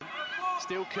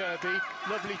Still Kirby,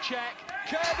 lovely check.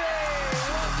 Kirby!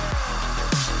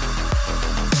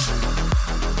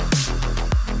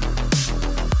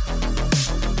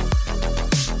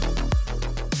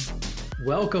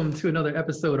 Welcome to another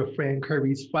episode of Fran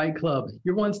Kirby's Fight Club,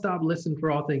 your one-stop listen for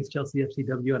all things Chelsea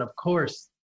FCW, and of course,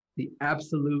 the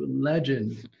absolute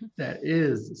legend that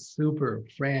is Super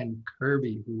Fran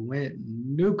Kirby, who went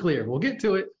nuclear. We'll get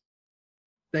to it.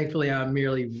 Thankfully, I'm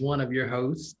merely one of your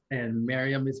hosts, and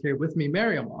Miriam is here with me.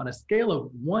 Miriam, on a scale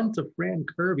of 1 to Fran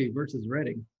Kirby versus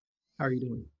Reading, how are you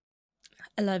doing?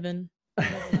 11.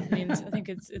 That means I think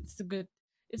it's a good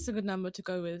number to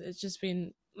go with. It's just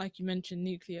been, like you mentioned,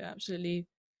 nuclear, absolutely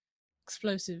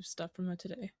explosive stuff from her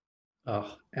today.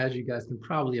 Oh, as you guys can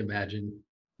probably imagine,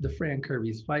 the Fran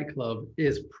Kirby's Fight Club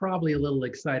is probably a little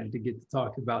excited to get to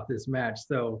talk about this match.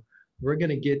 So we're going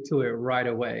to get to it right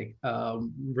away.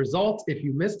 Results, if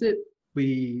you missed it,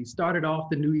 we started off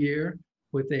the new year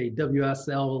with a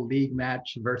WSL League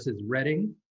match versus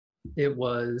Reading. It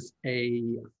was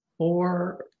Fran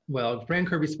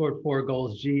Kirby scored 4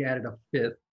 goals. G added a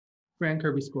 5th. Fran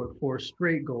Kirby scored 4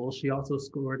 straight goals. She also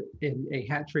scored in a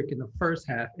hat trick in the first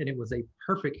half, and it was a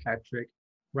perfect hat trick,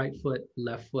 right foot,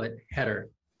 left foot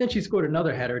header. Then she scored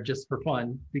another header just for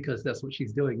fun because that's what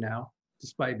she's doing now,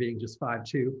 despite being just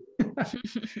 5'2".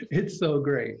 It's so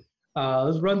great.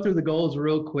 Let's run through the goals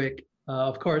real quick.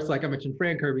 Of course, like I mentioned,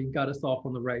 Fran Kirby got us off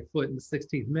on the right foot in the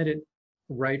 16th minute.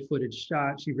 Right-footed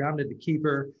shot. She rounded the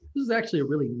keeper. This is actually a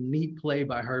really neat play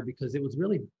by her because it was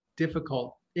really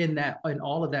difficult in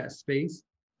all of that space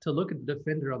to look at the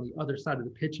defender on the other side of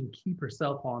the pitch and keep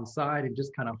herself on side and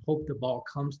just kind of hope the ball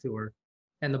comes to her.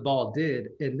 And the ball did.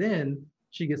 And then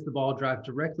she gets the ball, drives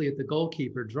directly at the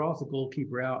goalkeeper, draws the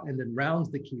goalkeeper out, and then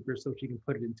rounds the keeper so she can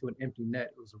put it into an empty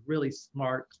net. It was a really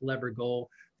smart, clever goal,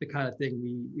 the kind of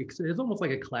thing it's almost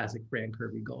like a classic Fran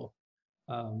Kirby goal.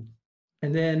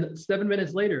 And then 7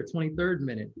 minutes later, 23rd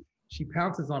minute, she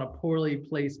pounces on a poorly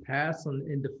placed pass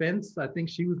in defense. I think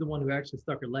she was the one who actually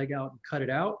stuck her leg out and cut it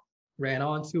out, ran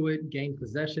onto it, gained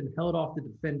possession, held off the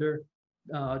defender,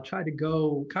 tried to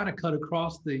go kind of cut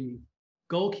across the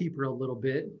goalkeeper a little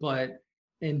bit. But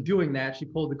in doing that, she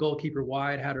pulled the goalkeeper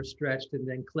wide, had her stretched, and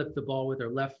then clipped the ball with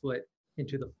her left foot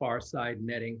into the far side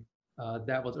netting.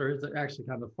 That was actually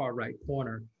kind of the far right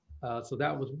corner. So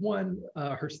that was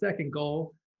her second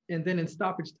goal. And then in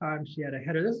stoppage time, she had a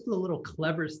header. This was a little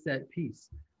clever set piece.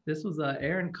 This was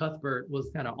Erin Cuthbert was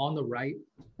kind of on the right,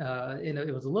 and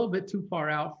it was a little bit too far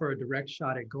out for a direct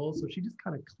shot at goal. So she just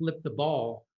kind of clipped the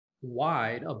ball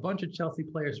wide. A bunch of Chelsea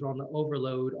players were on the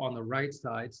overload on the right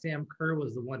side. Sam Kerr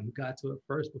was the one who got to it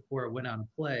first before it went out of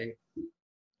play.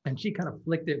 And she kind of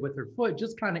flicked it with her foot,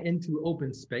 just kind of into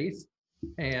open space.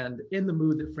 And in the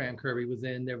mood that Fran Kirby was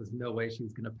in, there was no way she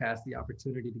was going to pass the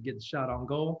opportunity to get the shot on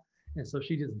goal. And so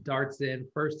she just darts in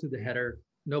first to the header.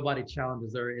 Nobody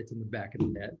challenges her. It's in the back of the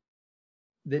net.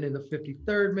 Then in the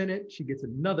 53rd minute, she gets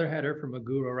another header from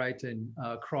Aguro Wrighton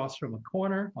cross from a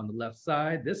corner on the left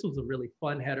side. This was a really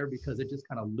fun header because it just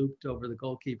kind of looped over the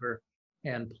goalkeeper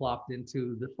and plopped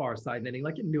into the far side netting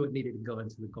like it knew it needed to go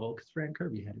into the goal because Fran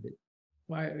Kirby headed it.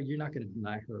 Why you're not going to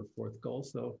deny her a 4th goal,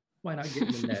 so why not get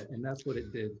in the net? And that's what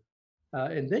it did.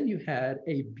 And then you had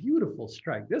a beautiful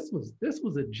strike. This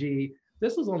was a G.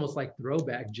 This was almost like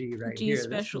throwback G right G here.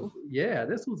 special.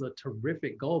 This was a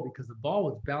terrific goal because the ball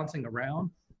was bouncing around.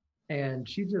 And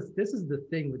this is the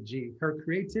thing with G, her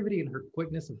creativity and her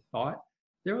quickness of thought.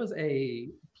 There was a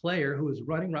player who was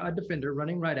a defender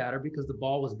running right at her because the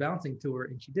ball was bouncing to her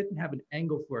and she didn't have an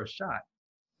angle for a shot.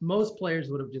 Most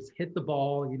players would have just hit the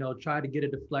ball, tried to get a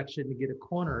deflection to get a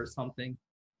corner or something.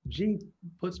 G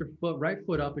puts her right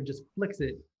foot up and just flicks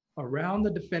it around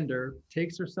the defender,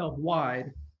 takes herself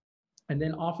wide, and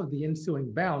then off of the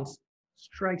ensuing bounce,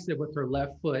 strikes it with her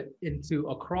left foot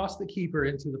across the keeper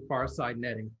into the far side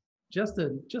netting. Just a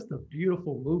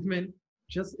beautiful movement.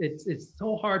 It's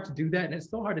so hard to do that, and it's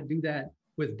so hard to do that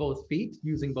with both feet,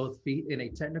 using both feet in a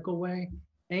technical way,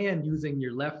 and using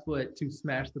your left foot to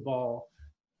smash the ball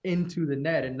into the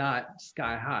net and not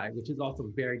sky high, which is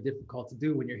also very difficult to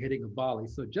do when you're hitting a volley.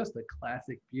 So just a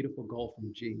classic, beautiful goal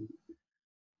from G.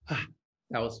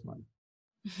 That was fun.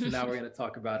 So now we're going to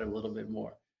talk about it a little bit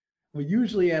more. We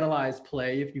usually analyze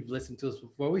play, if you've listened to us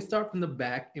before. We start from the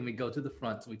back and we go to the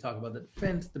front. So we talk about the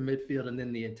defense, the midfield, and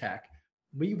then the attack.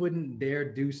 We wouldn't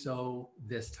dare do so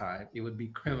this time. It would be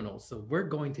criminal. So we're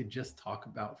going to just talk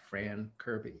about Fran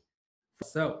Kirby.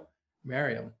 So,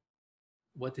 Miriam,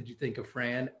 what did you think of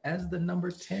Fran as the number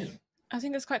 10? I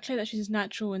think it's quite clear that she's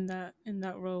natural in that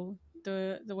role.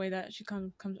 The way that she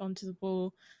comes onto the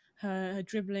ball, her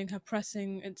dribbling, her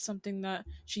pressing. It's something that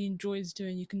she enjoys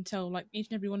doing. You can tell, like each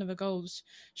and every one of her goals,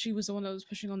 she was the one that was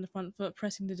pushing on the front foot,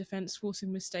 pressing the defense,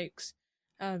 forcing mistakes.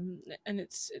 And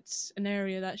it's an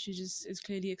area that she just is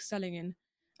clearly excelling in.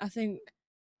 I think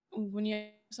when you have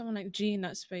someone like G in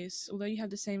that space, although you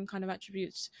have the same kind of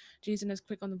attributes, G isn't as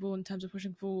quick on the ball in terms of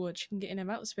pushing forward. She can get in and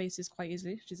out of spaces quite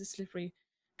easily. She's a slippery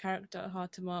character,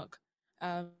 hard to mark.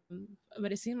 Um,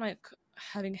 but it seemed like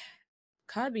having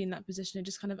Kirby in that position, it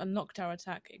just kind of unlocked our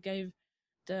attack. It gave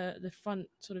the front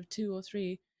sort of two or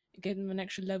three, it gave them an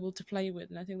extra level to play with,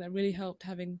 and I think that really helped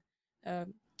having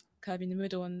um, Kirby in the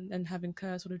middle and having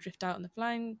Kerr sort of drift out on the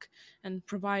flank and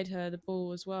provide her the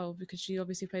ball as well, because she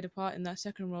obviously played a part in that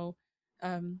second role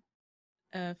um,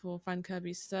 for Fran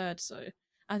Kirby's third. So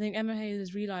I think Emma Hayes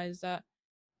has realised that,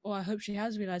 or I hope she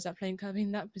has realised that playing Kirby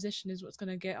in that position is what's going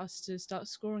to get us to start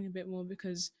scoring a bit more,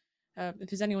 because if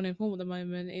there's anyone in form at the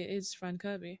moment, it is Fran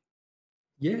Kirby.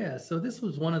 Yeah, so this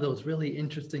was one of those really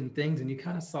interesting things, and you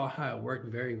kind of saw how it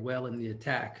worked very well in the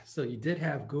attack. So you did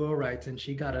have Guro Wright, and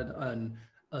she got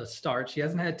a start. She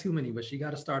hasn't had too many, but she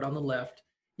got a start on the left.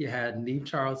 You had Neve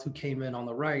Charles, who came in on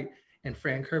the right, and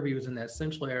Fran Kirby was in that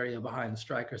central area behind the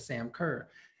striker, Sam Kerr.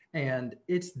 And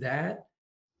it's that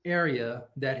area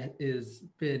that has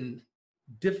been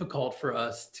difficult for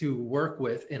us to work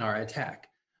with in our attack.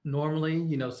 Normally,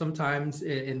 sometimes,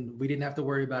 and we didn't have to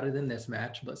worry about it in this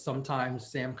match, but sometimes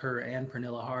Sam Kerr and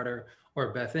Pernilla Harder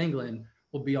or Beth England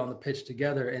will be on the pitch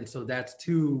together. And so that's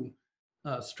two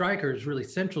strikers, really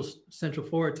central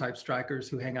forward type strikers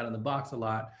who hang out in the box a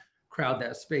lot, crowd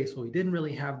that space. Well, we didn't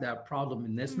really have that problem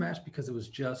in this match because it was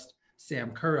just Sam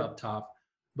Kerr up top.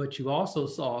 But you also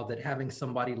saw that having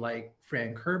somebody like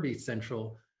Fran Kirby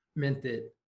central meant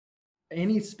that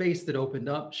any space that opened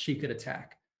up, she could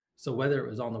attack. So whether it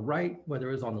was on the right, whether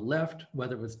it was on the left,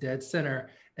 whether it was dead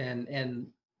center, and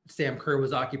Sam Kerr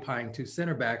was occupying two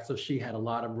center backs, so she had a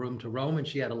lot of room to roam, and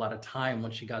she had a lot of time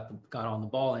when she got on the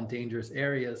ball in dangerous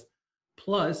areas.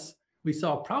 Plus, we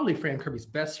saw probably Fran Kirby's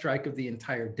best strike of the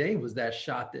entire day was that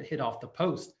shot that hit off the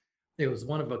post. It was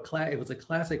it was a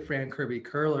classic Fran Kirby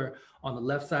curler on the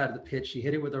left side of the pitch. She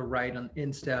hit it with her right on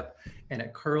instep, and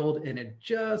it curled, and it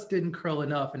just didn't curl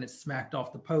enough, and it smacked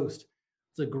off the post.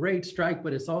 It's a great strike,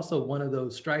 but it's also one of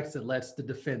those strikes that lets the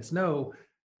defense know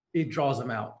it draws them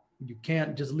out. You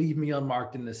can't just leave me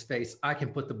unmarked in this space. I can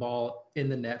put the ball in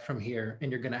the net from here,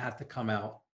 and you're going to have to come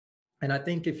out. And I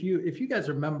think if you guys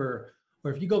remember,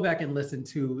 or if you go back and listen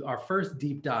to our first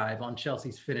deep dive on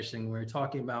Chelsea's finishing, we were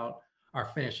talking about our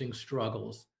finishing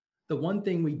struggles. The one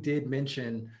thing we did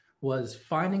mention was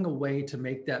finding a way to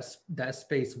make that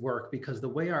space work, because the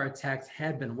way our attacks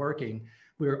had been working,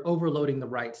 we were overloading the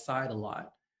right side a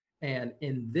lot. And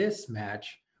in this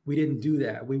match, we didn't do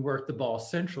that. We worked the ball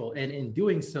central. And in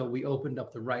doing so, we opened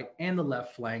up the right and the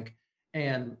left flank.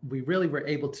 And we really were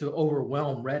able to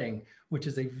overwhelm Reading, which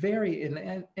is a very,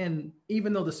 and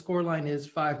even though the scoreline is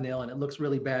 5-0 and it looks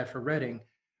really bad for Reading,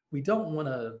 we don't want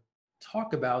to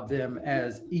talk about them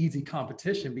as easy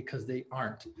competition, because they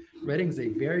aren't. Reading's a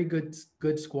very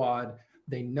good squad.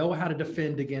 They know how to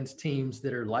defend against teams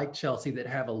that are like Chelsea, that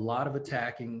have a lot of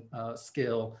attacking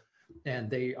skill, and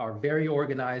they are very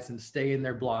organized and stay in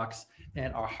their blocks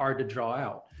and are hard to draw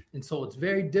out. And so it's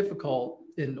very difficult,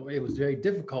 and it was very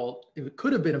difficult. It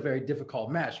could have been a very difficult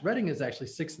match. Reading is actually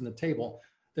sixth in the table.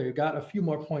 They got a few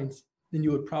more points than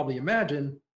you would probably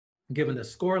imagine, given the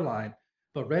score line.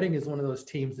 But Reading is one of those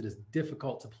teams that is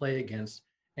difficult to play against,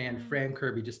 and Fran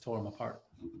Kirby just tore them apart.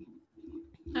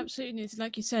 Absolutely. It's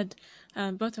like you said,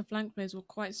 both our flank players were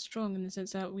quite strong, in the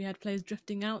sense that we had players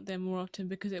drifting out there more often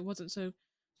because it wasn't so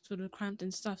sort of cramped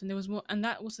and stuff, and there was more, and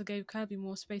that also gave Kirby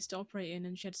more space to operate in,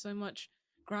 and she had so much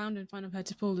ground in front of her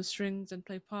to pull the strings and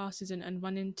play passes and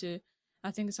run into.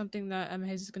 I think it's something that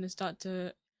Hayes is going to start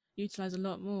to utilize a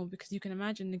lot more, because you can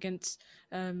imagine against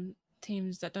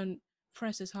teams that don't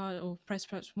press as hard, or press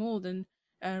perhaps more than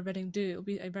Reading do, it'll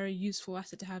be a very useful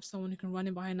asset to have someone who can run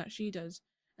in behind like she does,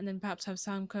 and then perhaps have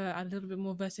Sam Kerr add a little bit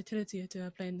more versatility to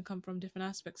her play and come from different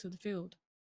aspects of the field.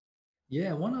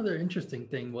 Yeah, one other interesting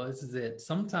thing was that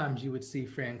sometimes you would see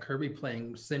Fran Kirby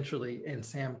playing centrally, and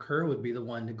Sam Kerr would be the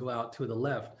one to go out to the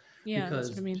left. Yeah, that's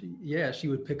what I mean. She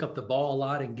would pick up the ball a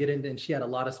lot and get in, and she had a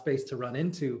lot of space to run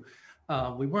into.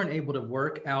 We weren't able to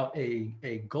work out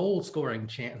a goal scoring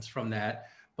chance from that,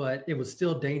 but it was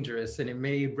still dangerous, and it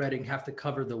made Reading have to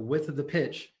cover the width of the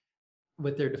pitch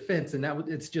with their defense, and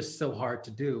it's just so hard to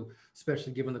do,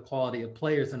 especially given the quality of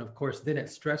players. And of course, then it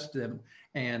stretched them,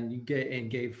 and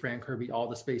gave Fran Kirby all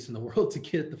the space in the world to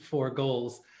get the 4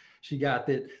 goals. She got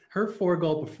that her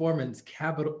 4-goal performance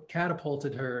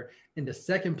catapulted her into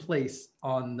second place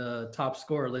on the top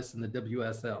scorer list in the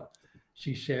WSL.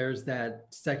 She shares that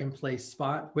second place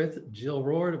spot with Jill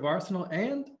Roord of Arsenal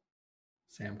and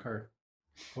Sam Kerr,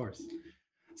 of course.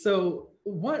 So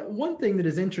one thing that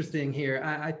is interesting here,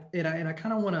 I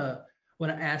kind of want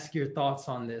to ask your thoughts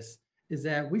on this, is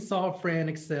that we saw Fran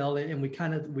excel, and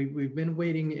we've been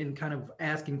waiting and kind of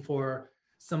asking for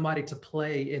somebody to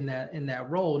play in that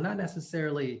role, not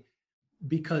necessarily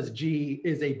because G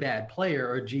is a bad player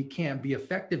or G can't be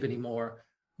effective anymore,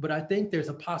 but I think there's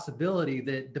a possibility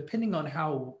that depending on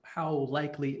how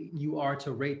likely you are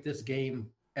to rate this game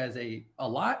as a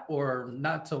lot or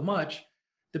not so much,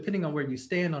 depending on where you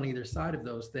stand on either side of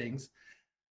those things,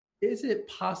 is it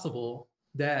possible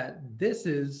that this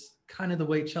is kind of the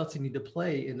way Chelsea need to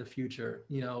play in the future,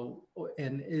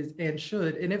 and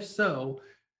should, and if so,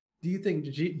 do you think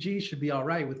G should be all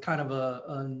right with kind of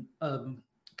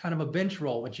a bench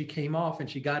role? When she came off and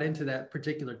she got into that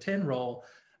particular 10 role,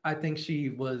 I think she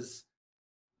was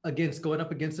going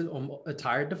up against a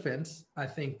tired defense. I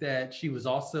think that she was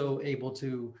also able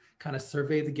to kind of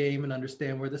survey the game and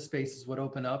understand where the spaces would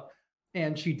open up.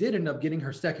 And she did end up getting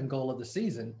her second goal of the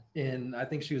season. And I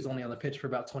think she was only on the pitch for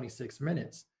about 26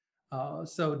 minutes.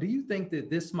 So do you think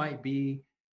that this might be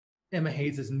Emma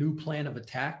Hayes' new plan of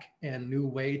attack and new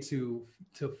way to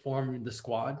form the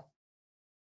squad?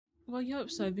 Well, you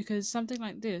hope so, because something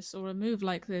like this or a move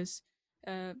like this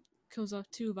kills off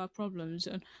two of our problems.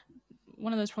 And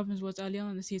one of those problems was early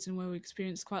on in the season where we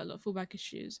experienced quite a lot of fullback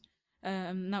issues.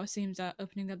 Now it seems that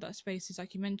opening up that space is,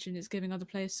 like you mentioned, it's giving other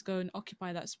players to go and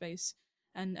occupy that space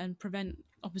and prevent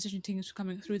opposition teams from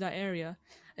coming through that area.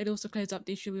 It also clears up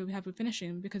the issue we have with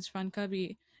finishing, because Fran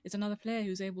Kirby is another player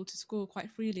who's able to score quite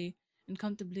freely and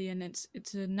comfortably, and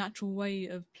it's a natural way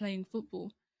of playing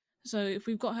football. So if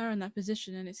we've got her in that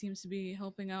position and it seems to be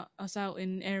helping us out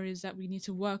in areas that we need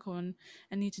to work on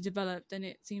and need to develop, then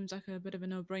it seems like a bit of a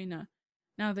no-brainer.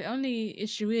 Now, the only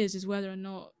issue is whether or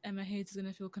not Emma Hayes is going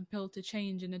to feel compelled to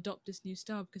change and adopt this new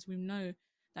style, because we know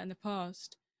that in the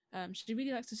past, she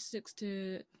really likes to stick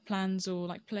to plans or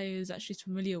like players that she's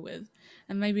familiar with.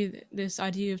 And maybe this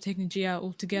idea of taking G out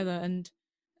altogether and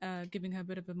giving her a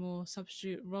bit of a more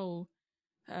substitute role,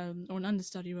 or an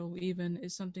understudy role even,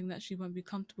 is something that she won't be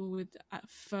comfortable with at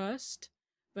first.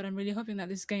 But I'm really hoping that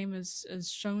this game has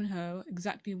shown her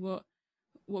exactly what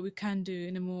we can do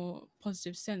in a more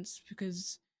positive sense,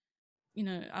 because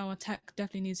our attack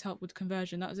definitely needs help with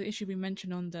conversion. That was the issue we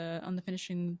mentioned on the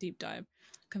finishing deep dive.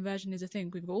 Conversion is a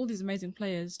thing. We've got all these amazing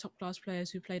players, top class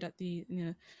players who played at the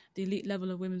elite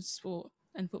level of women's sport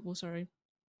and football, sorry,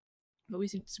 but we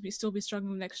seem to still be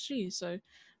struggling with XG. So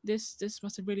this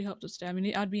must have really helped us today. I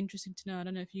mean, I'd be interesting to know. I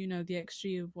don't know if you know the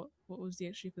XG of what was the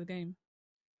XG for the game.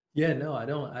 Yeah, no, I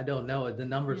don't know. The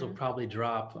numbers will Yeah. probably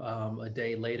drop a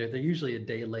day later. They're usually a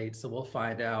day late, so we'll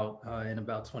find out in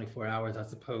about 24 hours, I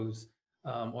suppose.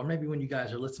 Or maybe when you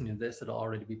guys are listening to this, it'll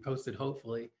already be posted,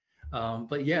 hopefully.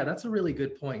 But yeah, that's a really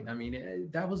good point. I mean,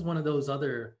 that was one of those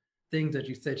other things that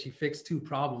you said. She fixed two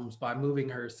problems by moving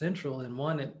her central, and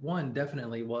one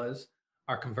definitely was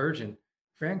our conversion.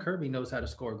 Fran Kirby knows how to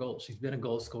score goals. She's been a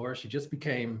goal scorer. She just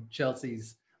became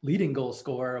Chelsea's leading goal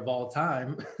scorer of all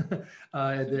time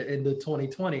in the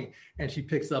 2020, and she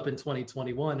picks up in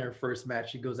 2021 her first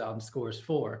match. She goes out and scores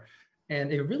 4,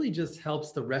 and it really just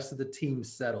helps the rest of the team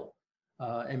settle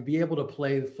and be able to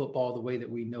play the football the way that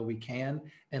we know we can,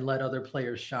 and let other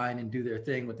players shine and do their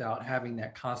thing without having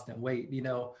that constant weight.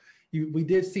 We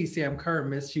did see Sam Kerr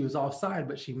miss. She was offside,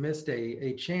 but she missed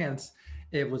a chance.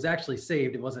 It was actually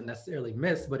saved. It wasn't necessarily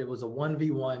missed, but it was a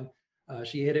 1v1.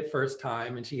 She hit it first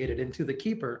time and she hit it into the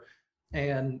keeper.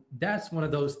 And that's one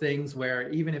of those things where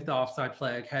even if the offside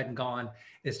flag hadn't gone,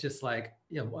 it's just like,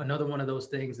 another one of those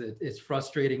things that is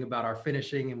frustrating about our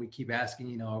finishing. And we keep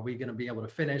asking, are we going to be able to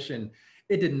finish? And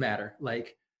it didn't matter.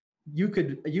 Like we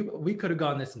could have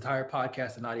gone this entire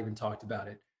podcast and not even talked about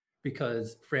it,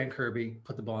 because Fran Kirby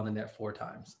put the ball in the net 4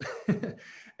 times.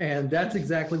 And that's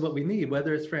exactly what we need,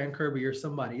 whether it's Fran Kirby or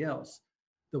somebody else.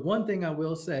 The one thing I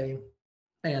will say,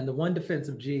 and the one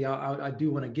defensive G I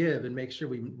do want to give and make sure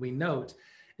we note,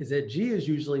 is that G is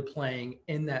usually playing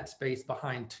in that space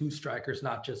behind 2 strikers,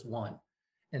 not just one.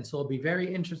 And so it'll be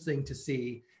very interesting to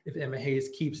see if Emma Hayes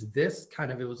keeps this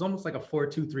kind of, it was almost like a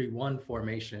 4-2-3-1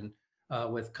 formation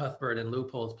with Cuthbert and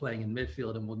Loopholes playing in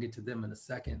midfield, and we'll get to them in a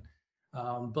second.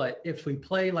 But if we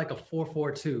play like a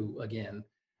 4-4-2 again,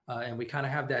 and we kind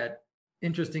of have that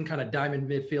interesting kind of diamond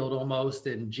midfield almost,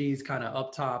 and G's kind of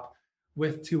up top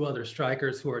with two other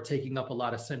strikers who are taking up a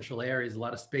lot of central areas, a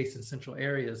lot of space in central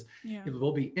areas. Yeah. It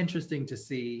will be interesting to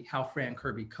see how Fran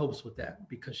Kirby copes with that,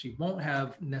 because she won't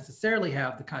necessarily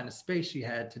have the kind of space she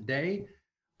had today.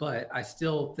 But I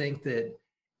still think that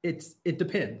it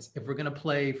depends. If we're going to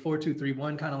play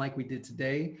 4-2-3-1, kind of like we did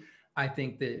today, I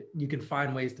think that you can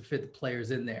find ways to fit the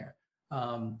players in there.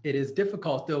 It is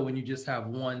difficult though when you just have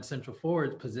one central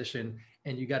forward position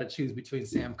and you got to choose between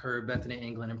Sam Kerr, Bethany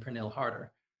England, and Pernille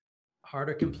Harder.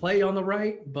 Harder can play on the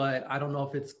right, but I don't know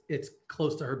if it's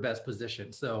close to her best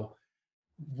position. So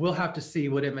we'll have to see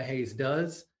what Emma Hayes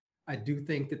does. I do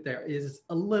think that there is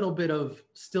a little bit of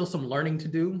still some learning to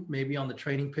do. Maybe on the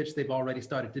training pitch, they've already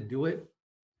started to do it.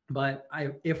 But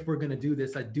if we're going to do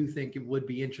this, I do think it would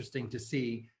be interesting to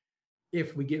see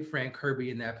if we get Fran Kirby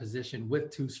in that position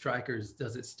with two strikers,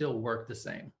 does it still work the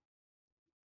same?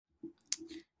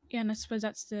 Yeah, and I suppose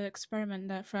that's the experiment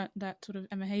that sort of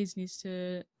Emma Hayes needs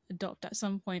to adopt at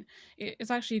some point.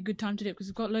 It's actually a good time to do it because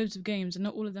we've got loads of games, and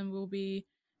not all of them will be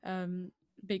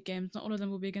big games. Not all of them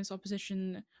will be against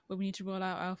opposition where we need to roll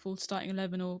out our full starting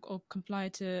 11 or comply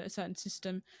to a certain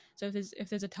system. So if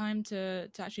there's a time to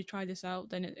actually try this out,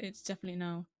 then it's definitely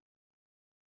now.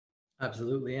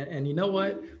 Absolutely. And you know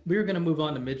what? We were going to move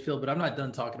on to midfield, but I'm not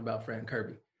done talking about Fran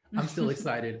Kirby. I'm still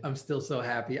excited. I'm still so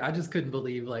happy. I just couldn't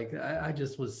believe, like, I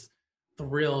just was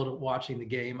thrilled watching the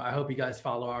game. I hope you guys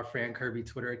follow our Fran Kirby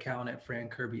Twitter account at Fran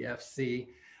Kirby FC.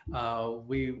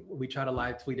 We try to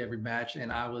live tweet every match,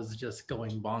 and I was just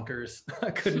going bonkers. I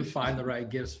couldn't find the right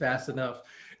gifs fast enough.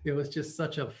 It was just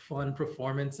such a fun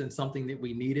performance and something that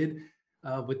we needed.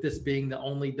 With this being the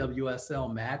only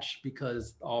WSL match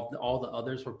because all the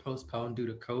others were postponed due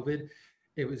to COVID.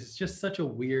 It was just such a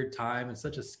weird time and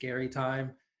such a scary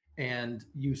time. And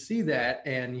you see that,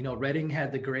 and Reading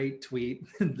had the great tweet,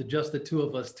 just the two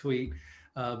of us tweet,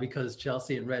 because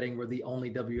Chelsea and Reading were the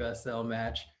only WSL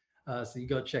match. So you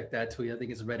go check that tweet. I think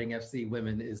it's Reading FC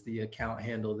Women is the account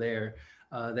handle there.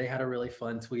 They had a really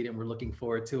fun tweet, and we're looking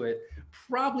forward to it.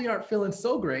 Probably aren't feeling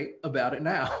so great about it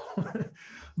now,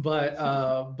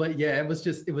 but yeah, it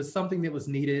was something that was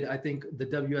needed. I think the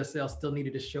WSL still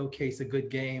needed to showcase a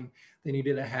good game. They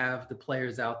needed to have the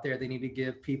players out there. They need to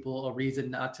give people a reason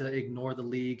not to ignore the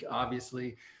league,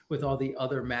 obviously, with all the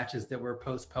other matches that were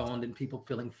postponed and people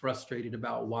feeling frustrated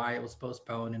about why it was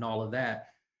postponed and all of that.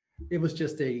 It was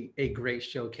just a great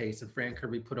showcase, and Fran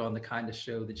Kirby put on the kind of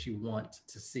show that you want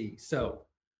to see. So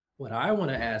what I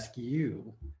want to ask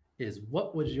you is,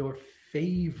 what was your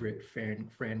favorite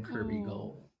Fran Kirby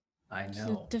goal? I know. It's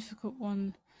a difficult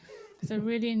one because I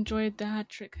really enjoyed the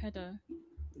hat-trick header.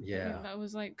 Yeah. That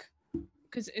was like,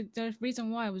 because the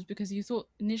reason why was because you thought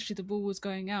initially the ball was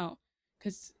going out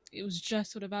because it was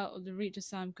just sort of out of the reach of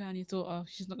Sam Kerr, and you thought, oh,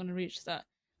 she's not going to reach that.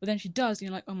 But then she does, and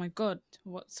you're like, oh my God,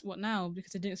 what now?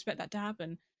 Because I didn't expect that to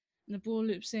happen. And the ball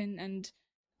loops in, and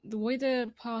the way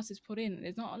the pass is put in,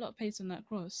 there's not a lot of pace on that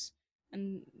cross.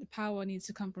 And the power needs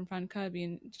to come from Fran Kirby,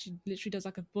 and she literally does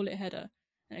like a bullet header,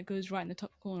 and it goes right in the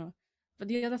top corner. But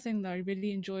the other thing that I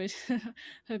really enjoyed,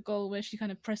 her goal where she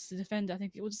kind of pressed the defender, I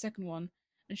think it was the second one,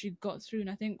 and she got through. And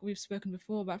I think we've spoken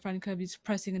before about Fran Kirby's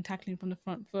pressing and tackling from the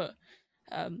front foot.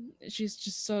 She's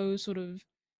just so sort of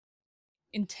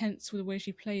intense with the way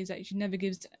she plays that she never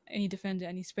gives any defender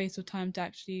any space or time to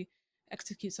actually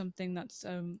execute something that's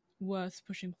worth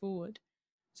pushing forward.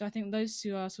 So I think those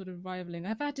two are sort of rivaling.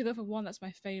 If I had to go for one that's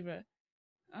my favourite,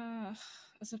 I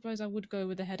suppose I would go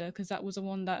with the header because that was the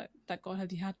one that got her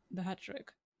the hat trick.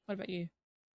 What about you?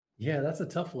 Yeah, that's a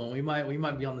tough one. We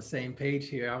might be on the same page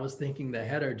here. I was thinking the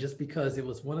header just because it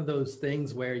was one of those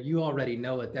things where you already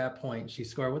know at that point she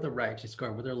scored with her right, she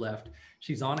scored with her left.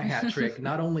 She's on a hat trick.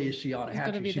 Not only is she on a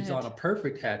hat trick, she's on a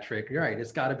perfect hat trick. You're right.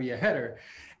 It's got to be a header.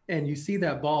 And you see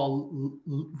that ball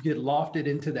get lofted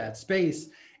into that space.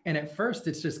 And at first,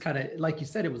 it's just kind of, like you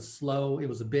said, it was slow. It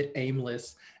was a bit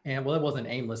aimless. And well, it wasn't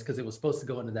aimless because it was supposed to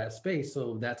go into that space.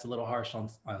 So that's a little harsh on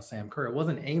Sam Kerr. It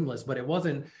wasn't aimless, but it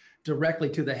wasn't directly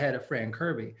to the head of Fran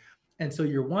Kirby. And so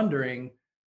you're wondering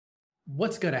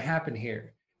what's going to happen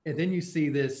here. And then you see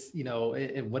this,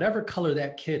 in whatever color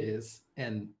that kid is,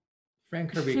 and Fran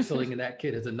Kirby excelling in that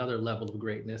kid is another level of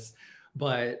greatness.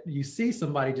 But you see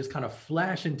somebody just kind of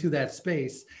flash into that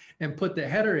space and put the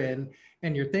header in,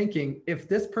 and you're thinking, if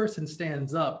this person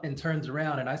stands up and turns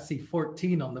around and I see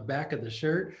 14 on the back of the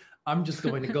shirt, I'm just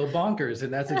going to go bonkers.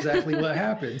 And that's exactly what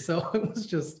happened. So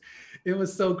it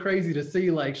was so crazy to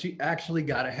see, like, she actually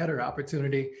got a header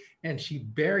opportunity and she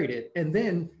buried it. And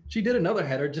then she did another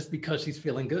header just because she's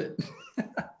feeling good.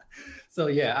 So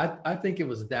yeah, I think it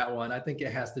was that one. I think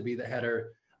it has to be the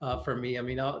header for me. I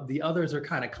mean, the others are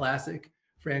kind of classic.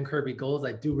 Fran Kirby goals.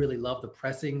 I do really love the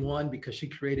pressing one because she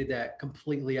created that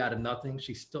completely out of nothing.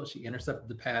 She intercepted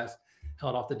the pass,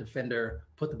 held off the defender,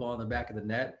 put the ball in the back of the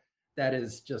net. That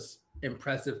is just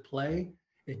impressive play.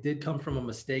 It did come from a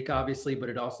mistake, obviously, but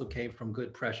it also came from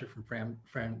good pressure from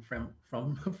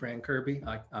Fran Kirby.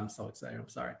 I'm so excited. I'm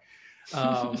sorry.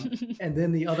 And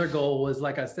then the other goal was,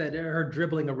 like I said, her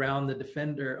dribbling around the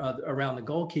defender, around the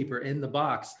goalkeeper in the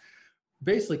box,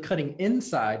 basically cutting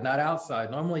inside, not outside.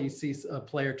 Normally you see a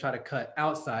player try to cut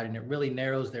outside and it really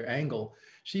narrows their angle.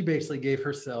 She basically gave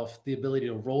herself the ability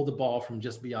to roll the ball from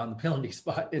just beyond the penalty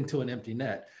spot into an empty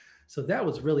net. So that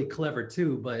was really clever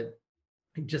too. But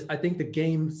just, I think the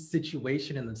game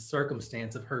situation and the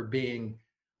circumstance of her being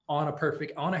on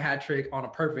a hat trick, on a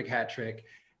perfect hat trick,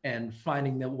 and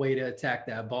finding the way to attack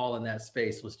that ball in that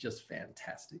space was just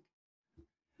fantastic.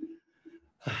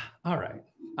 All right.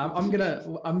 I'm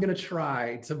gonna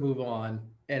try to move on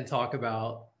and talk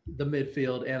about the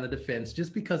midfield and the defense,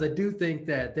 just because I do think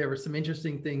that there were some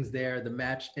interesting things there. The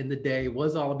match in the day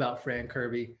was all about Fran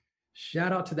Kirby.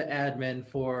 Shout out to the admin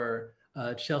for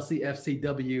Chelsea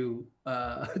FCW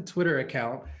Twitter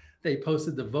account. They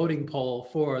posted the voting poll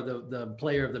for the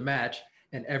player of the match,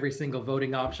 and every single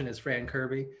voting option is Fran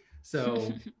Kirby.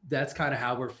 So that's kind of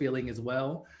how we're feeling as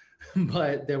well.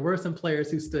 But there were some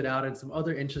players who stood out and some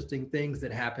other interesting things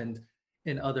that happened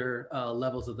in other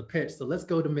levels of the pitch. So let's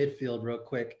go to midfield real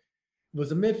quick. It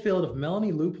was a midfield of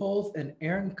Melanie Loopholes and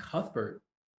Erin Cuthbert.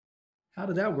 How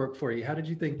did that work for you? How did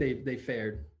you think they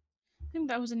fared? I think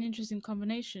that was an interesting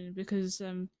combination because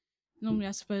normally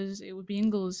I suppose it would be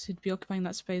Ingalls who'd be occupying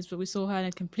that space, but we saw her in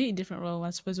a completely different role. I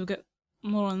suppose we'll get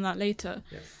more on that later.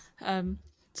 Yes.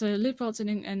 So Leupolz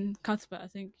and Cuthbert, I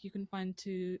think you can find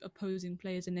two opposing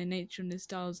players in their nature and their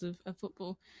styles of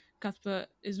football. Cuthbert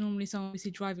is normally someone we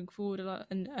see driving forward a lot,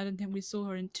 and I don't think we saw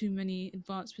her in too many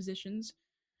advanced positions.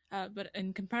 But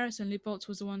in comparison, Leupolz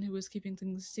was the one who was keeping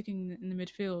things sticking in the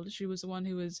midfield. She was the one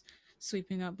who was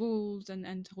sweeping up balls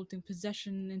and holding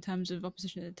possession in terms of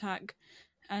opposition attack.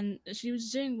 And she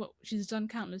was doing what she's done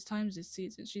countless times this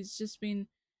season.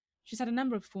 She's had a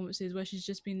number of performances where she's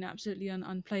just been absolutely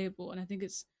unplayable, and I think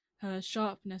it's her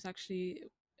sharpness actually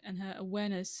and her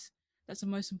awareness that's the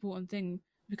most important thing,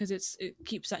 because it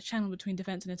keeps that channel between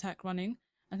defense and attack running.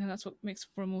 I think that's what makes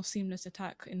for a more seamless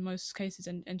attack in most cases,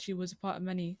 and she was a part of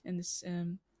many in this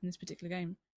particular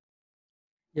game.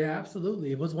 Yeah,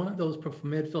 absolutely. It was one of those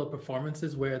midfield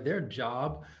performances where their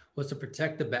job was to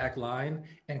protect the back line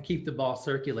and keep the ball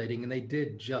circulating, and they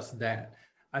did just that.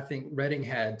 I think Reading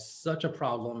had such a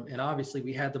problem, and obviously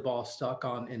we had the ball stuck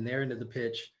on in their end of the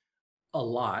pitch a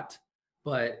lot.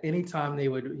 But anytime they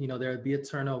would, there would be a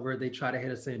turnover, they try to hit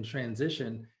us in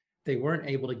transition, they weren't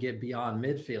able to get beyond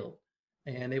midfield.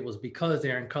 And it was because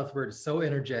Erin Cuthbert is so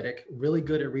energetic, really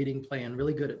good at reading play, and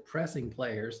really good at pressing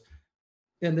players.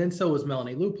 And then so was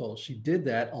Melanie Loophole. She did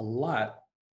that a lot.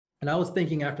 And I was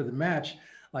thinking after the match,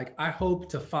 like, I hope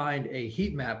to find a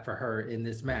heat map for her in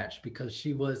this match because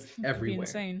she was everywhere.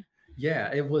 Insane. Yeah,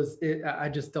 it was. I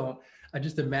just don't. I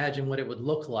just imagine what it would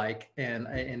look like, and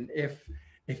if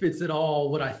it's at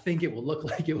all what I think it will look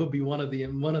like, it will be one of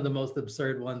the most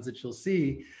absurd ones that you'll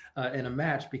see in a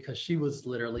match, because she was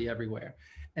literally everywhere.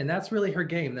 And that's really her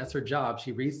game. That's her job.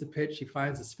 She reads the pitch. She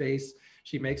finds a space.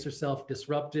 She makes herself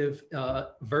disruptive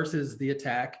versus the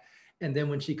attack. And then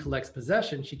when she collects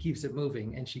possession, she keeps it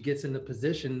moving, and she gets into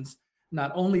positions.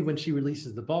 Not only when she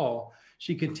releases the ball,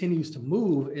 she continues to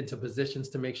move into positions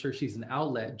to make sure she's an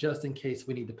outlet just in case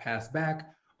we need to pass back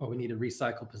or we need to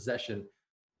recycle possession.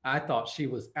 I thought she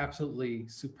was absolutely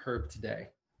superb today.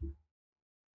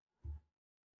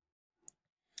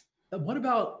 What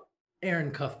about Erin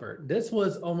Cuthbert? This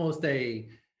was almost a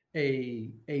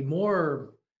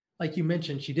more, like you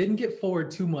mentioned, she didn't get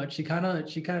forward too much. She kind of,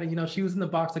 she was in the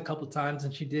box a couple of times,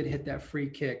 and she did hit that free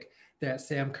kick that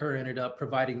Sam Kerr ended up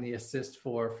providing the assist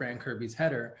for Fran Kirby's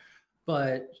header.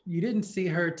 But you didn't see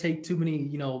her take too many,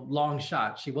 long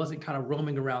shots. She wasn't kind of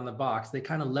roaming around the box. They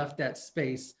kind of left that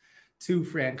space to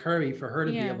Fran Kirby for her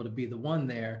to be able to be the one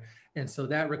there. And so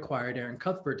that required Erin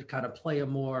Cuthbert to kind of play a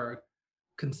more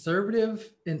conservative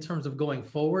in terms of going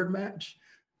forward match.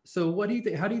 So what do you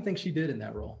think? How do you think she did in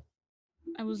that role?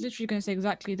 I was literally going to say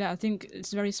exactly that. I think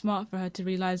it's very smart for her to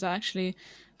realise that actually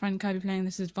Fran Kirby playing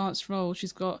this advanced role,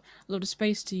 she's got a lot of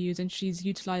space to use, and she's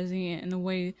utilising it in a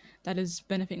way that is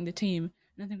benefiting the team.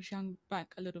 And I think she hung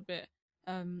back a little bit.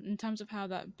 In terms of how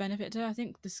that benefited her, I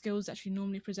think the skills that she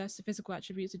normally possessed, the physical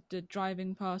attributes, the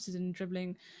driving passes and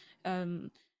dribbling,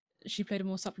 she played a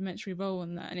more supplementary role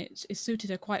in that, and it suited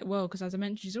her quite well because, as I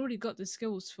mentioned, she's already got the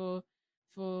skills for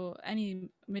any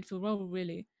midfield role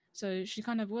really. So she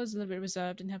kind of was a little bit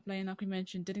reserved in her play, and like we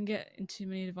mentioned, didn't get in too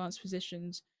many advanced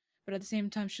positions. But at the same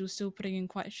time, she was still putting in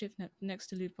quite a shift next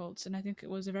to Leupolz, and I think it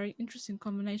was a very interesting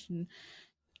combination.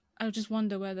 I just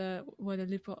wonder whether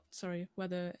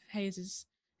Hayes is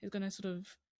going to sort of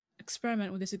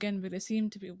experiment with this again, but it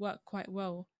seemed to be work quite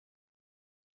well.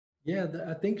 Yeah,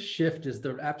 I think shift is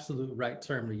the absolute right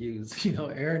term to use.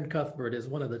 Aaron Cuthbert is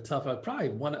one of the tough. I probably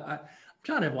want to. I'm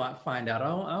trying to find out. I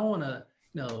don't want to,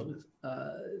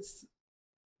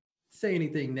 say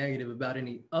anything negative about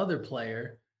any other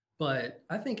player, but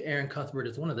I think Aaron Cuthbert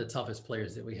is one of the toughest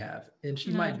players that we have, and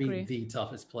she No, I'd might be agree. the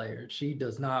toughest player. She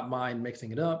does not mind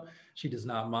mixing it up. She does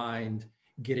not mind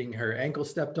getting her ankle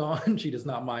stepped on. She does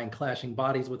not mind clashing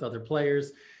bodies with other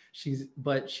players.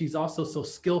 But she's also so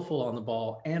skillful on the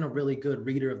ball and a really good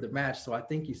reader of the match. So I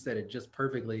think you said it just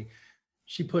perfectly.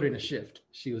 She put in a shift.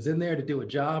 She was in there to do a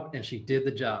job, and she did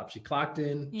the job. She clocked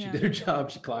in, she Yeah. did her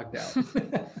job, she clocked out.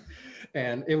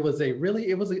 And it was a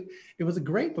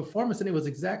great performance, and it was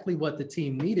exactly what the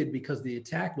team needed because the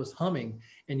attack was humming,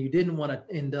 and you didn't want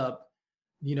to end up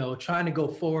trying to go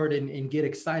forward and get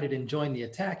excited and join the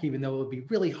attack, even though it would be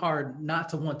really hard not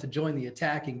to want to join the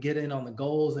attack and get in on the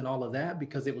goals and all of that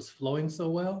because it was flowing so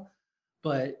well.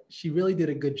 But she really did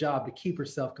a good job to keep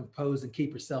herself composed and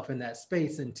keep herself in that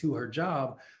space and to her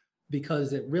job,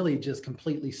 because it really just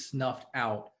completely snuffed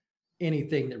out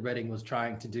anything that Reading was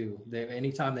trying to do.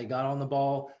 Anytime they got on the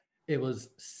ball, it was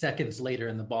seconds later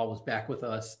and the ball was back with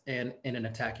us and in an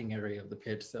attacking area of the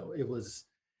pitch. So it was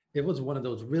one of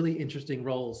those really interesting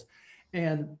roles.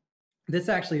 And this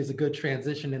actually is a good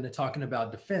transition into talking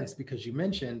about defense, because you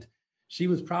mentioned she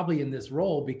was probably in this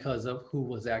role because of who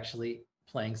was actually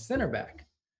playing center back.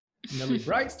 Millie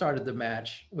Bright started the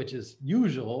match, which is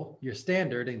usual, your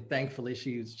standard, and thankfully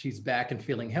she's back and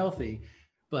feeling healthy.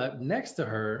 But next to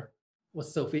her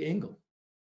was Sophie Ingle.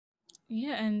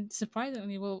 Yeah, and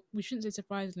surprisingly, well, we shouldn't say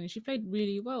surprisingly, she played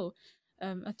really well.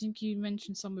 I think you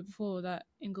mentioned somewhere before that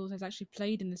Ingalls has actually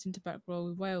played in the centre back role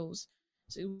with Wales,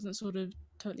 so it wasn't sort of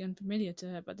totally unfamiliar to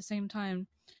her. But at the same time,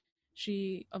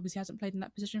 she obviously hasn't played in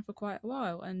that position for quite a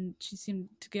while, and she seemed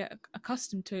to get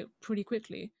accustomed to it pretty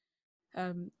quickly.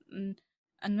 Um, and,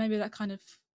 and maybe that kind of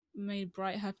made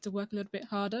Bright have to work a little bit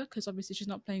harder because obviously she's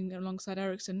not playing alongside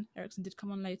Ericsson. Ericsson did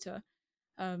come on later.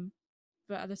 Um,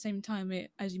 but at the same time,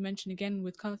 it, as you mentioned again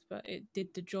with Cuthbert, it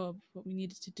did the job what we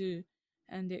needed to do,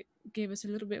 and it gave us a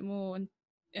little bit more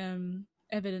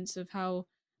evidence of how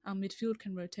our midfield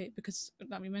can rotate. Because,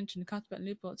 like we mentioned, Cuthbert and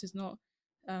Leupolz is not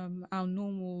our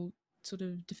normal sort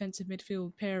of defensive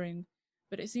midfield pairing,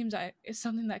 but it seems like it's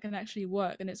something that can actually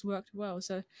work, and it's worked well.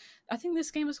 So, I think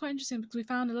this game was quite interesting because we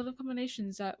found a lot of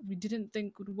combinations that we didn't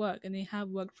think would work, and they have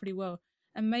worked pretty well.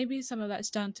 And maybe some of that's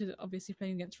down to obviously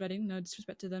playing against Reading, no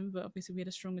disrespect to them, but obviously we had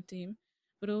a stronger team.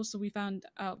 But also we found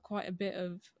out quite a bit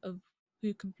of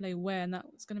who can play where, and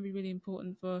that's going to be really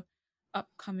important for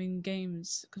upcoming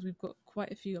games because we've got quite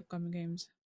a few upcoming games.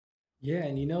 Yeah,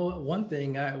 and one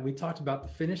thing we talked about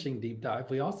the finishing deep dive.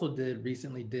 We also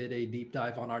recently did a deep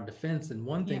dive on our defense, and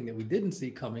one Yep, thing that we didn't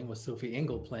see coming was Sophie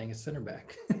Engel playing a center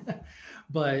back,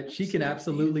 but she can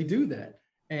absolutely. absolutely do that.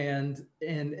 And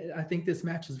I think this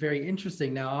match is very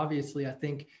interesting. Now, obviously, I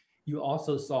think you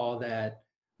also saw that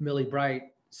Millie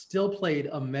Bright still played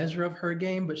a measure of her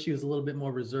game, but she was a little bit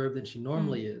more reserved than she Mm.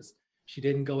 normally is. She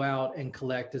didn't go out and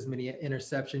collect as many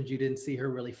interceptions. You didn't see her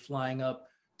really flying up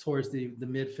towards the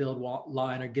midfield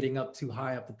line or getting up too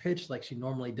high up the pitch like she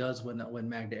normally does when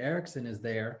Magda Eriksson is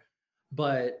there.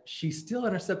 But she still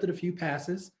intercepted a few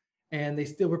passes, and they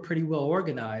still were pretty well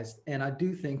organized. And I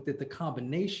do think that the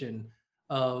combination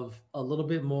of a little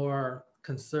bit more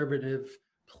conservative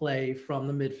play from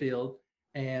the midfield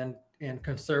and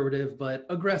conservative but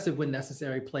aggressive when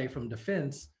necessary play from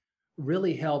defense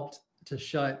really helped to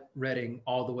shut Reading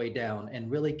all the way down and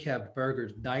really kept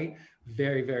Berger's night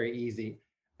very, very easy.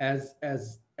 As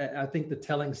I think the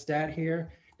telling stat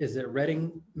here is that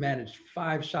Reading managed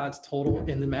 5 shots total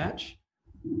in the match.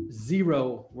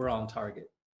 0 were on target.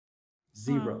 Wow.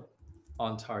 0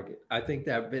 on target. I think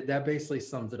that basically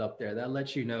sums it up there. That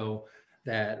lets you know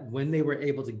that when they were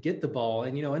able to get the ball,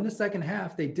 and in the second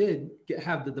half, they did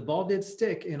have the ball did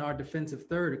stick in our defensive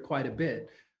third quite a bit,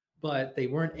 but they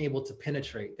weren't able to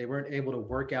penetrate. They weren't able to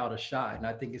work out a shot. And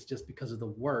I think it's just because of the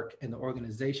work and the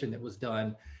organization that was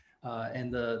done,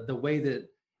 and the way that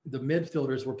the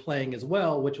midfielders were playing as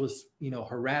well, which was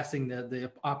harassing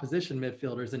the opposition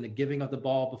midfielders into giving up the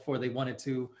ball before they wanted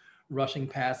to, rushing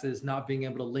passes, not being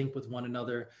able to link with one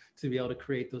another to be able to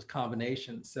create those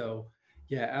combinations. So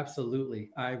yeah, absolutely.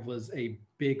 I was a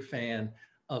big fan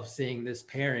of seeing this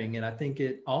pairing. And I think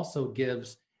it also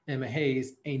gives Emma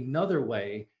Hayes another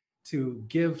way to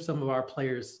give some of our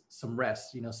players some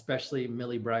rest, especially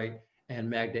Millie Bright and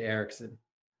Magda Eriksson.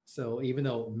 So even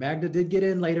though Magda did get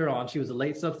in later on, she was a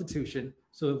late substitution.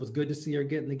 So it was good to see her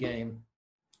get in the game.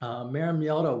 Maren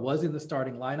Mjelde was in the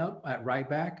starting lineup at right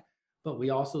back, but we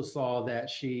also saw that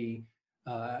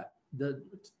the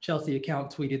Chelsea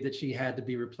account tweeted that she had to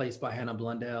be replaced by Hannah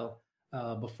Blundell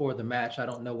before the match. I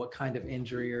don't know what kind of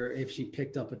injury or if she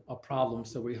picked up a problem.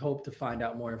 So we hope to find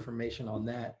out more information on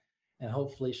that, and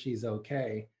hopefully she's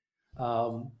okay.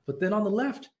 But then on the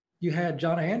left, you had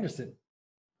Jonna Anderson.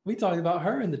 We talked about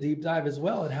her in the deep dive as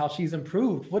well and how she's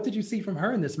improved. What did you see from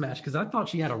her in this match? Because I thought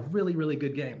she had a really, really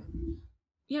good game.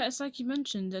 Yeah, it's like you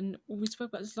mentioned, and we spoke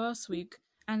about this last week.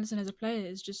 Anderson as a player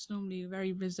is just normally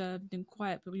very reserved and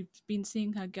quiet, but we've been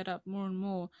seeing her get up more and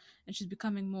more, and she's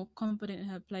becoming more confident in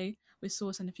her play. We saw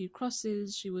her send a few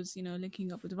crosses. She was,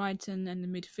 linking up with Wrighton and the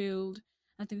midfield.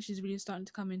 I think she's really starting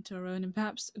to come into her own, and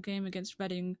perhaps a game against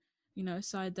Reading, a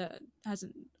side that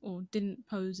hasn't or didn't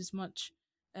pose as much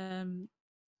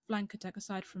flank attack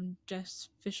aside from Jess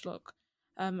Fishlock.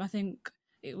 I think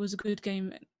it was a good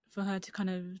game for her to kind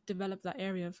of develop that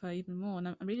area of her even more, and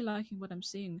I'm really liking what I'm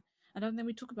seeing. I don't think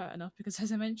we talk about it enough because,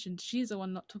 as I mentioned, she's the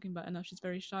one not talking about it enough. She's a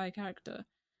very shy character,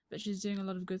 but she's doing a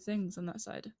lot of good things on that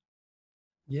side.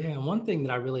 Yeah, and one thing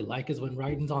that I really like is when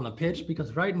Wrighton's on the pitch,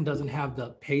 because Wrighton doesn't have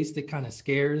the pace that kind of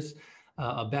scares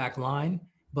a back line.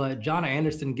 But Jonna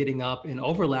Anderson getting up and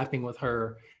overlapping with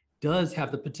her does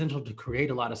have the potential to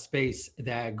create a lot of space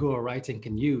that Guro Wrighton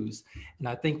can use. And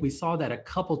I think we saw that a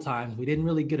couple times. We didn't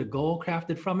really get a goal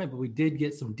crafted from it, but we did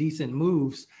get some decent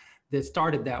moves that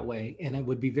started that way. And it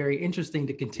would be very interesting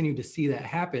to continue to see that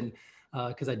happen,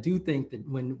 because I do think that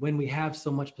when we have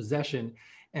so much possession,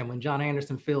 and when Jonna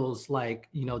Anderson feels like,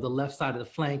 the left side of the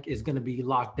flank is going to be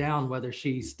locked down, whether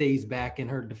she stays back in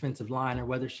her defensive line or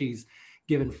whether she's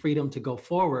given freedom to go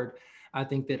forward, I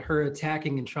think that her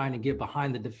attacking and trying to get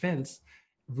behind the defense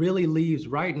really leaves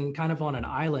Wrighton kind of on an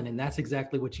island. And that's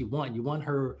exactly what you want. You want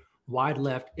her wide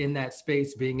left in that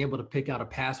space, being able to pick out a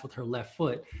pass with her left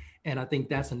foot. And I think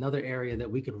that's another area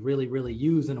that we could really, really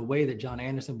use in a way that Jonna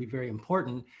Anderson would be very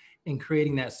important in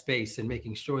creating that space and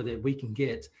making sure that we can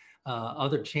get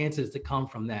other chances to come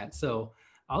from that. So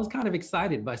I was kind of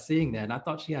excited by seeing that. And I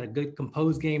thought she had a good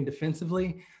composed game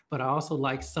defensively, but I also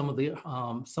liked some of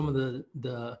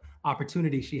the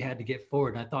opportunities she had to get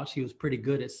forward. And I thought she was pretty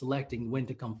good at selecting when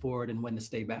to come forward and when to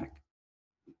stay back.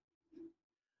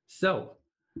 So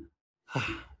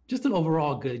just an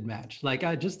overall good match. Like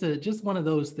just one of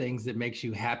those things that makes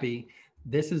you happy.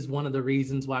 This is one of the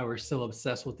reasons why we're so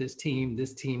obsessed with this team.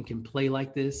 This team can play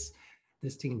like this.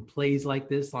 This team plays like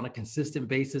this on a consistent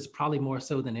basis, probably more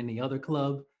so than any other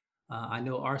club. I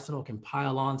know Arsenal can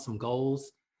pile on some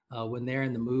goals when they're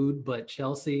in the mood, but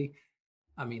Chelsea,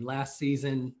 I mean, last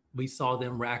season, we saw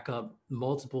them rack up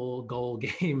multiple goal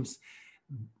games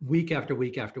week after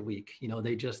week after week.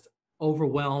 They just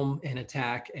overwhelm and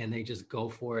attack and they just go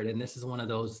for it. And this is one of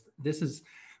those, this is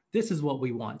what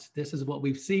we want. This is what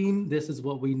we've seen. This is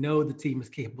what we know the team is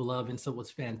capable of. And so it's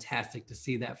fantastic to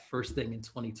see that first thing in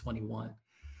 2021.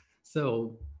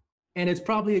 So, and it's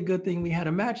probably a good thing we had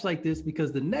a match like this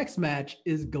because the next match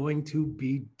is going to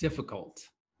be difficult.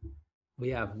 We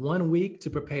have 1 week to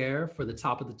prepare for the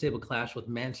top of the table clash with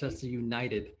Manchester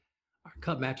United. Our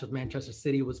cup match with Manchester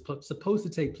City was supposed to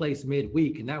take place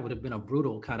midweek, and that would have been a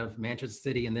brutal kind of Manchester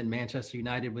City and then Manchester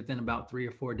United within about 3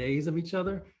 or 4 days of each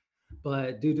other.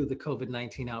 But due to the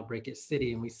COVID-19 outbreak at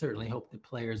City, and we certainly hope that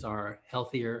players are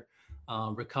healthier,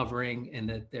 recovering, and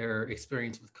that their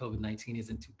experience with COVID-19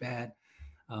 isn't too bad.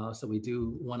 So we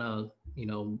do want to,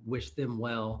 wish them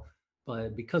well.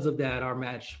 But because of that, our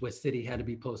match with City had to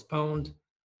be postponed.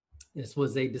 This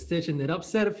was a decision that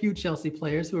upset a few Chelsea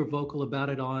players who were vocal about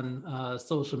it on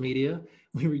social media.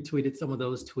 We retweeted some of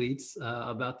those tweets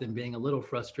about them being a little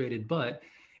frustrated, but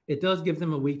it does give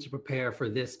them a week to prepare for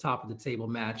this top of the table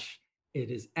match. It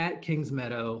is at Kings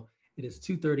Meadow. It is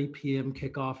 2:30 p.m.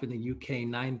 kickoff in the UK,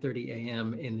 9:30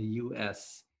 a.m. in the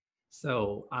US.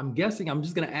 So I'm guessing I'm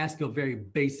just going to ask you a very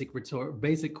basic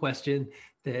question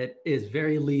that is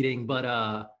very leading,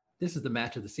 but this is the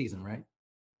match of the season, right?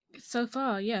 So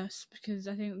far, yes, because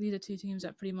I think these are two teams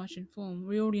that are pretty much in form.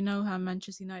 We already know how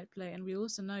Manchester United play, and we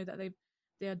also know that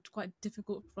they are quite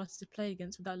difficult for us to play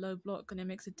against with that low block, and it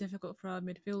makes it difficult for our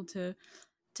midfield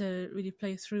to really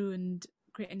play through and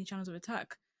create any channels of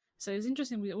attack. So it's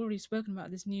interesting. We've already spoken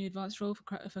about this new advanced role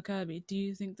for Kirby. Do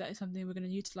you think that is something we're going to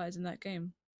utilize in that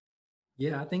game?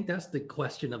 Yeah, I think that's the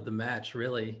question of the match,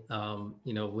 really.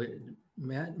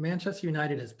 Manchester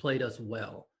United has played us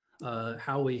well.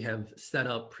 How we have set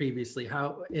up previously,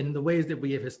 how in the ways that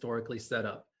we have historically set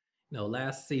up. No,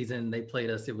 last season they played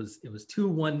us. It was two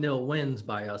 1-0 wins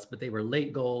by us, but they were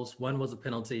late goals. One was a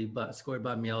penalty, but scored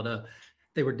by Mielda.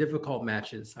 They were difficult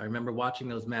matches. I remember watching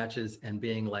those matches and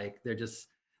being like,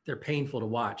 they're painful to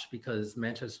watch because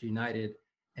Manchester United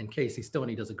and Casey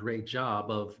Stoney does a great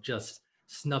job of just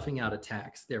snuffing out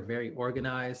attacks. They're very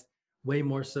organized, way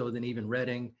more so than even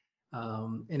Reading.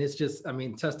 And it's just, I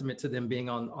mean, testament to them being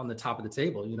on the top of the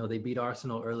table. You know, they beat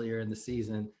Arsenal earlier in the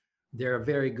season. They're a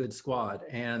very good squad,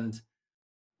 and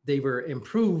they were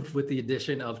improved with the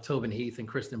addition of Tobin Heath and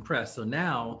Kristen Press. So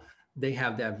now they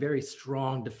have that very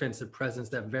strong defensive presence,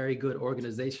 that very good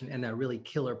organization, and that really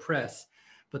killer press.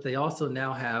 But they also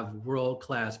now have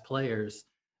world-class players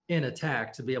in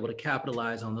attack to be able to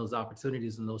capitalize on those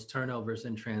opportunities and those turnovers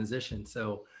in transition.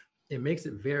 So it makes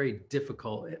it very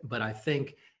difficult. But I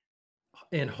think,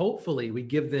 and hopefully we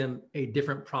give them a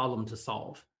different problem to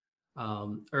solve.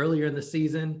 Earlier in the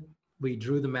season, we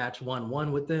drew the match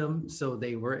 1-1 with them, so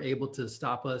they were able to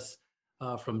stop us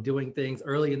from doing things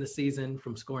early in the season,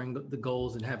 from scoring the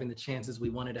goals and having the chances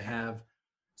we wanted to have.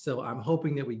 So I'm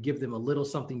hoping that we give them a little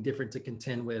something different to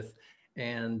contend with,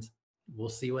 and we'll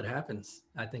see what happens.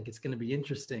 I think it's going to be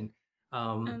interesting.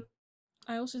 And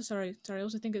I also, I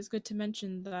also think it's good to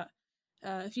mention that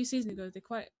a few seasons ago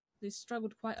they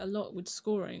struggled quite a lot with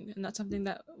scoring, and that's something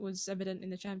that was evident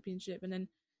in the Championship, and then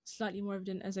slightly more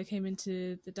evident as they came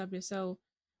into the WSL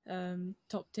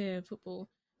top tier football.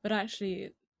 But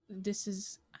actually, this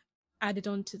is added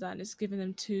on to that, and it's given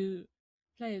them two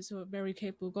players who are very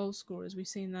capable goal scorers. We've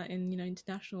seen that in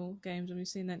international games, and we've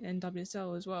seen that in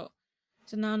WSL as well.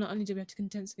 So now not only do we have to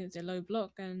contend against their low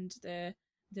block and their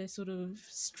sort of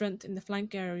strength in the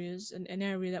flank areas, and an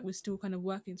area that we're still kind of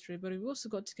working through, but we've also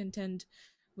got to contend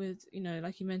with,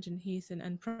 like you mentioned, Heath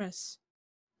and Press.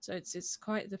 So it's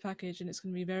quite the package, and it's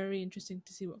going to be very interesting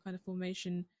to see what kind of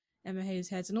formation Emma Hayes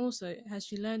heads. And also, has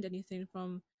she learned anything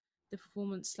from the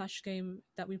performance/game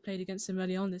that we played against them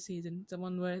early on this season? The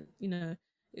one where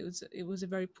it was a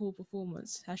very poor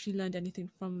performance. Has she learned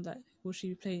anything from that? Will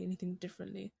she play anything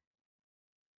differently?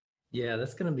 Yeah,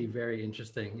 that's going to be very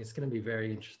interesting. It's going to be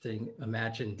very interesting a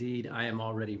match indeed. I am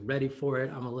already ready for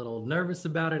it. I'm a little nervous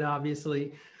about it,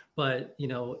 obviously, but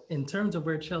in terms of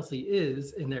where Chelsea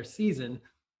is in their season,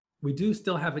 we do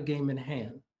still have a game in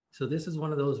hand. So this is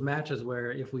one of those matches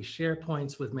where if we share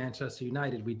points with Manchester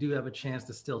United, we do have a chance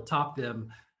to still top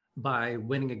them by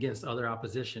winning against other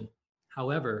opposition.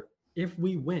 However, if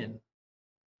we win,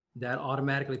 that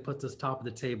automatically puts us top of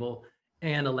the table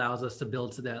and allows us to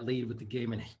build to that lead with the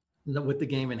game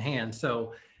in hand.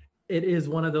 So it is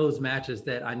one of those matches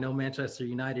that I know Manchester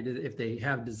United, if they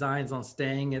have designs on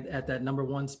staying at that number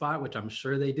one spot, which I'm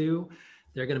sure they do,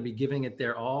 they're going to be giving it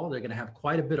their all. They're going to have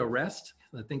quite a bit of rest.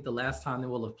 I think the last time they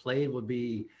will have played would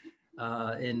be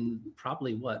in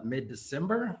probably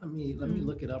mid-December. Let me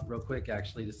look it up real quick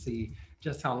actually to see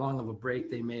just how long of a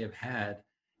break they may have had.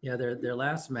 Yeah, their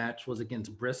last match was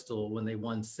against Bristol when they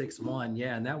won 6-1.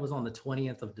 Yeah, and that was on the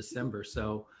 20th of December.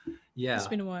 So, yeah, It's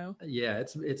been a while. Yeah,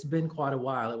 it's been quite a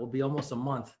while. It will be almost a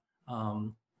month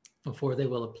before they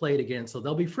will have played again. So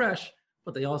they'll be fresh,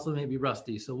 but they also may be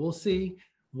rusty. So we'll see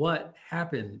what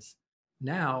happens.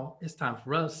 Now it's time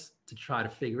for us to try to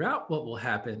figure out what will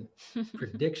happen.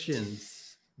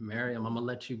 Predictions. Miriam, I'm gonna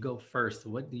let you go first.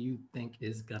 What do you think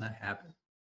is gonna happen?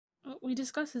 We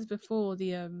discussed this before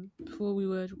before we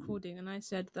were recording, and I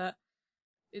said that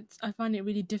I find it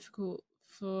really difficult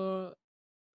for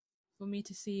me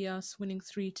to see us winning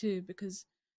 3-2, because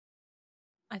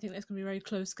I think that's going to be a very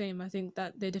close game. I think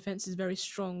that their defense is very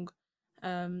strong.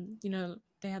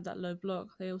 They have that low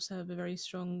block. They also have a very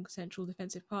strong central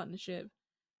defensive partnership.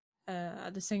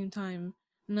 At the same time,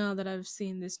 now that I've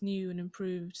seen this new and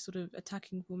improved sort of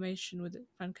attacking formation with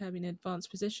Fran Kirby in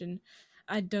advanced position,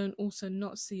 I don't also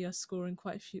not see us scoring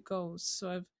quite a few goals.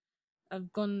 So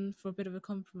I've gone for a bit of a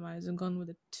compromise and gone with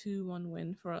a 2-1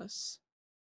 win for us.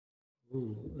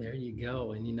 Ooh, there you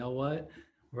go. And you know what?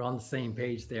 We're on the same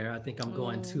page there. I think I'm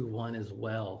going 2-1 as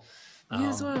well. Me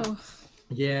as well.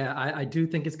 Yeah, I do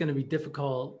think it's going to be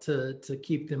difficult to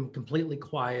keep them completely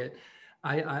quiet.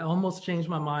 I almost changed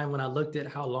my mind when I looked at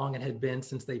how long it had been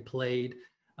since they played.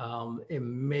 It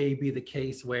may be the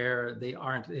case where they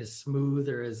aren't as smooth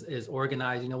or as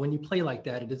organized. When you play like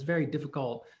that, it is very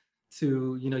difficult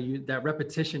to, that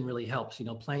repetition really helps.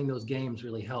 Playing those games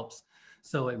really helps.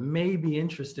 So it may be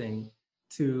interesting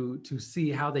to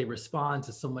see how they respond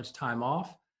to so much time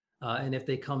off. And if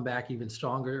they come back even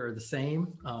stronger or the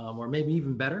same, or maybe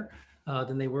even better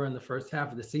than they were in the first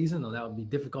half of the season, though that would be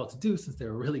difficult to do since they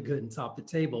were really good and top the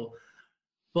table.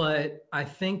 But I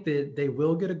think that they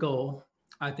will get a goal.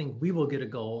 I think we will get a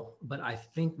goal, but I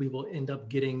think we will end up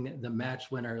getting the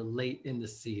match winner late in the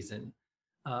season.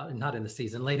 Not in the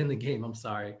season, late in the game, I'm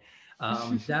sorry.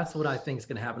 That's what I think is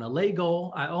going to happen. A late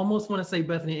goal. I almost want to say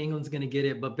Bethany England's going to get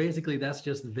it, but basically that's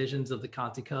just visions of the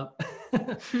Conti Cup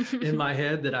in my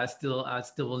head that I still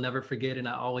will never forget and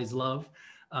I always love.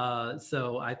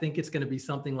 So I think it's going to be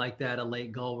something like that, a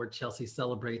late goal where Chelsea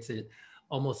celebrates it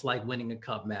almost like winning a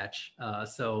cup match.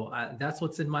 That's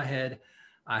what's in my head.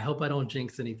 I hope I don't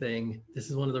jinx anything. This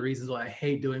is one of the reasons why I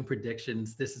hate doing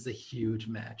predictions. This is a huge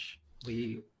match.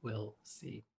 We will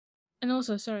see. And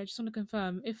also, sorry, I just want to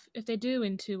confirm, if they do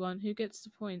win 2-1, who gets the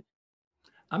point?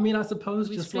 I mean, I suppose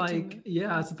We just splitting like, it?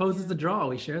 I suppose it's a draw.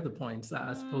 We share the points.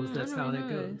 I suppose I that's don't how really that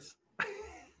know. goes.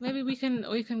 Maybe we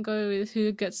can go with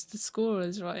who gets the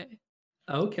scorers, right?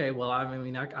 Okay, well, I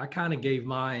mean, I kind of gave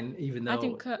mine, even though.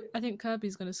 I think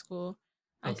Kirby's going to score.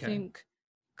 I Okay. think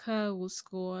Kerr will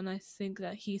score, and I think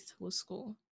that Heath will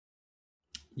score.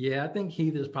 Yeah, I think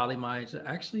Heath is probably my.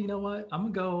 Actually, you know what?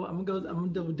 I'm gonna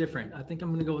do different. I think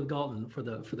I'm gonna go with Galton for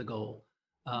the goal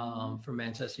for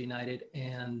Manchester United,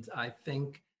 and I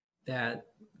think that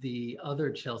the other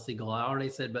Chelsea goal. I already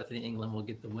said Bethany England will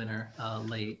get the winner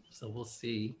late, so we'll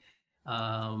see.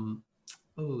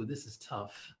 Oh, this is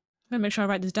tough. I'm gonna make sure I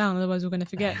write this down, otherwise we're gonna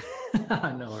forget.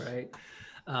 I know, right?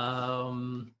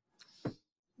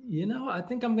 I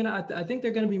think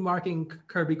they're gonna be marking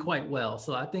Kirby quite well.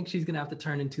 So I think she's gonna have to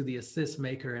turn into the assist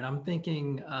maker. And I'm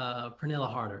thinking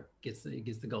Pernilla Harder gets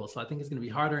the goal. So I think it's gonna be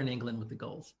Harder in England with the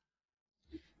goals.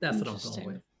 That's what I'm going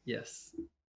with. Yes.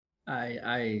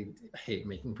 I hate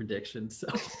making predictions, so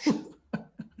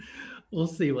we'll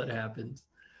see what happens.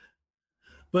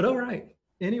 But all right.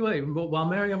 Anyway, while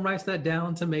Miriam writes that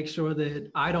down to make sure that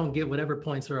I don't get whatever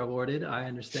points are awarded, I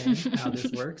understand how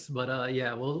this works. But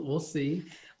we'll see.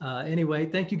 Anyway,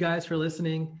 thank you guys for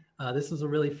listening. This was a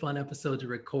really fun episode to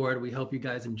record. We hope you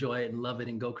guys enjoy it and love it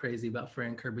and go crazy about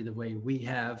Fran Kirby the way we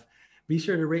have. Be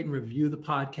sure to rate and review the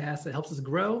podcast. It helps us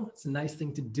grow. It's a nice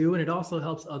thing to do. And it also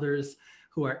helps others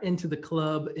who are into the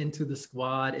club, into the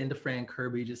squad, into Fran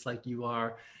Kirby, just like you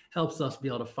are. Helps us be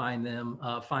able to find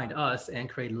us and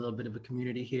create a little bit of a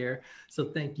community here. So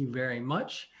thank you very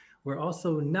much. We're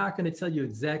also not going to tell you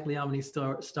exactly how many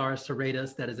stars to rate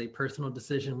us. That is a personal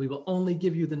decision. We will only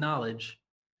give you the knowledge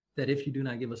that if you do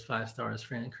not give us 5 stars,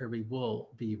 Fran Kirby will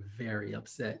be very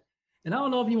upset. And I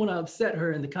don't know if you want to upset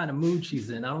her in the kind of mood she's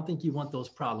in. I don't think you want those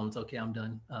problems. Okay, I'm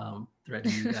done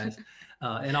threatening you guys.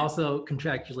 And also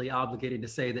contractually obligated to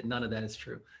say that none of that is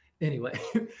true. Anyway,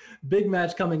 big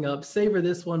match coming up. Savor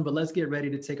this one, but let's get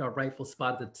ready to take our rightful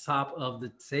spot at the top of the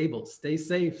table. Stay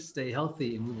safe, stay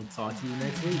healthy, and we will talk to you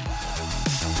next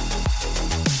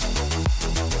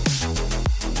week.